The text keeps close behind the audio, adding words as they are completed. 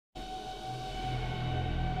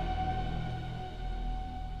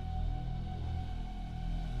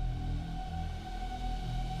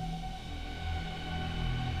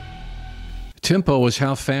Tempo is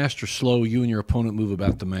how fast or slow you and your opponent move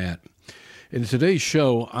about the mat. In today's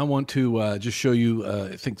show, I want to just show you,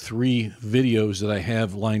 I think, 3 videos that I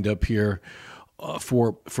have lined up here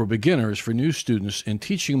for beginners, for new students, and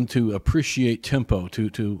teaching them to appreciate tempo,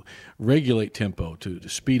 to regulate tempo, to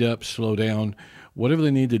speed up, slow down, whatever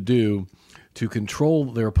they need to do to control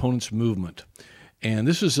their opponent's movement. And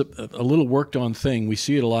this is a little worked on thing. We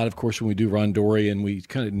see it a lot, of course, when we do randori, and we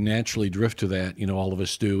kind of naturally drift to that, you know, all of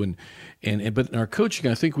us do. But in our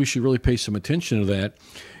coaching, I think we should really pay some attention to that.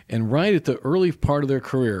 And right at the early part of their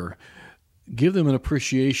career, give them an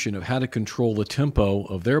appreciation of how to control the tempo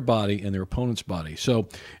of their body and their opponent's body. So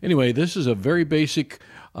anyway, this is a very basic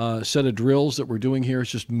set of drills that we're doing here.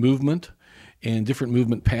 It's just movement and different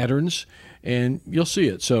movement patterns, and you'll see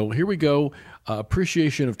it. So here we go.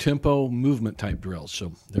 Appreciation of tempo, movement type drills.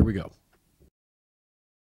 So there we go.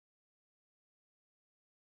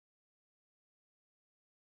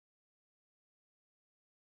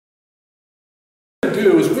 What we're going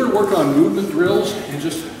to do is we're going to work on movement drills and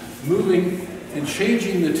just moving and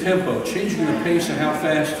changing the tempo, changing the pace of how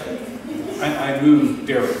fast I move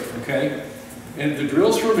Derek, okay? And the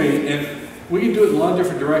drill's for me, and we can do it in a lot of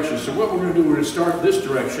different directions. So what we're going to do, we're going to start this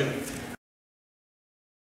direction.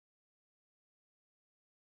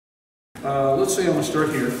 Let's say I'm going to start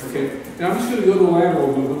here, okay? Now I'm just going to go to the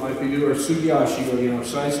lateral movement like we do our sugiyashi, you know,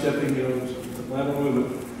 sidestepping, you know, lateral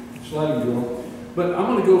movement, sliding drill. But I'm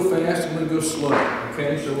going to go fast, I'm going to go slow,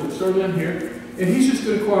 okay? So we'll start down here, and he's just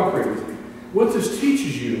going to cooperate with me. What this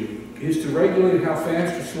teaches you is to regulate how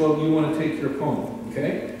fast or slow you want to take your opponent,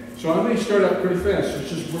 okay? So I may start out pretty fast, so let's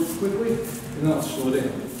just work quickly, and then I'll slow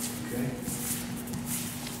down, okay?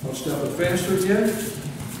 I'll stop it faster again,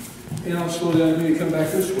 and I'll slow down, maybe come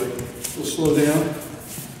back this way. We'll slow down.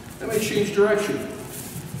 I may change direction.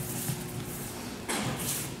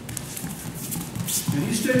 And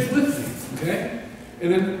he stays with me, okay?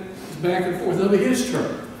 And then it's back and forth. It'll be his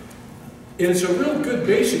turn. And it's a real good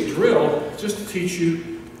basic drill just to teach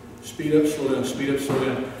you speed up, slow down, speed up, slow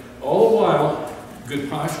down. All the while, good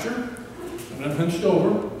posture. I'm not hunched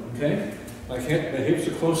over, okay? My hips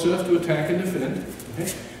are close enough to attack and defend,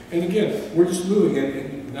 okay? And again, we're just moving,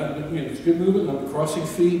 and not, you know, it's good movement, not crossing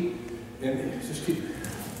feet, and just keep.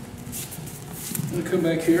 I'm going to come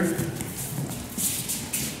back here.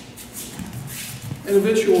 And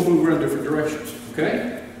eventually we'll move around different directions,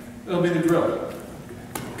 okay? That'll be the drill.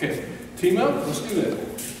 Okay, team up, let's do that.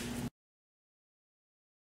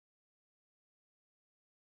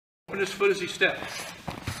 Open his foot as he steps.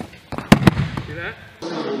 See that?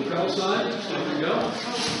 Outside, step and go.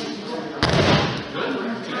 Good,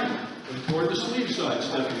 okay. And toward the sleeve side,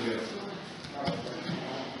 step and go.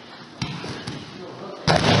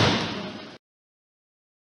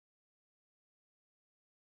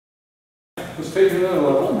 Let's take it another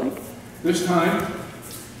level. This time,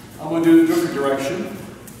 I'm going to do the different direction.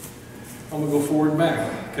 I'm going to go forward and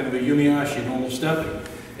back, kind of a yumiashi, normal stepping.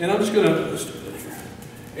 And I'm just going to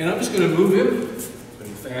move him,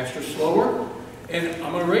 faster, slower, and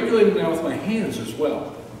I'm going to regulate him now with my hands as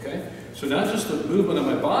well. Okay? So not just the movement of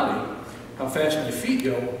my body, how fast my feet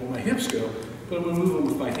go, or my hips go, but I'm going to move them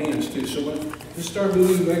with my hands too. So I'm going to just start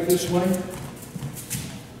moving back this way.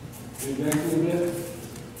 Move back a little bit.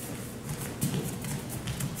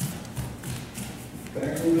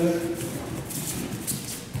 Back a little bit.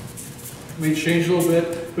 May change a little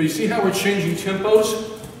bit, but you see how we're changing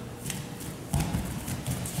tempos?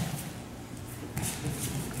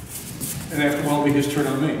 And after a while, it'll be his turn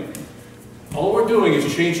on me. All we're doing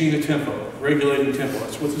is changing the tempo, regulating tempo.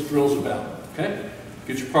 That's what this drill's about, okay?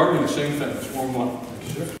 Get your partner the same thing. Let's warm up.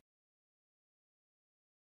 Thank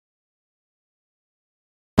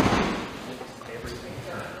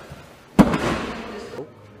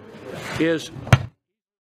you, sir.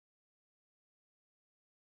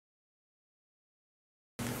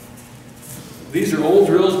 These are old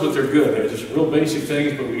drills, but they're good. They're just real basic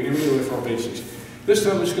things, but we can really look for basics. This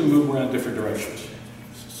time I'm just going to move around different directions.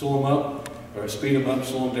 Slow them up, or speed them up,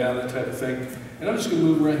 slow them down, that type of thing. And I'm just going to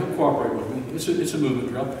move around. He'll cooperate with me. It's a movement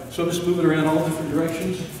drill. So I'm just moving around all different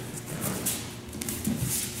directions.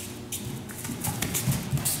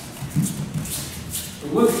 So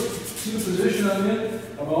look, see the position I'm in?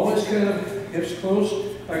 I'm always kind of hips close.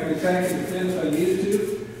 I can attack and defend if I needed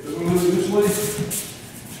to. But we're moving this way.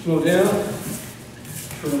 Slow down.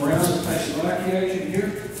 Turn around, nice Laki action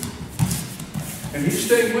here. And he's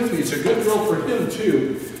staying with me. It's a good drill for him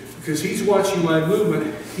too, because he's watching my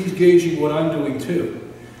movement. He's gauging what I'm doing too.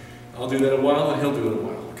 I'll do that a while and he'll do it a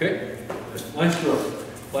while, okay? Nice drill.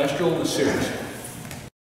 Last drill in the series.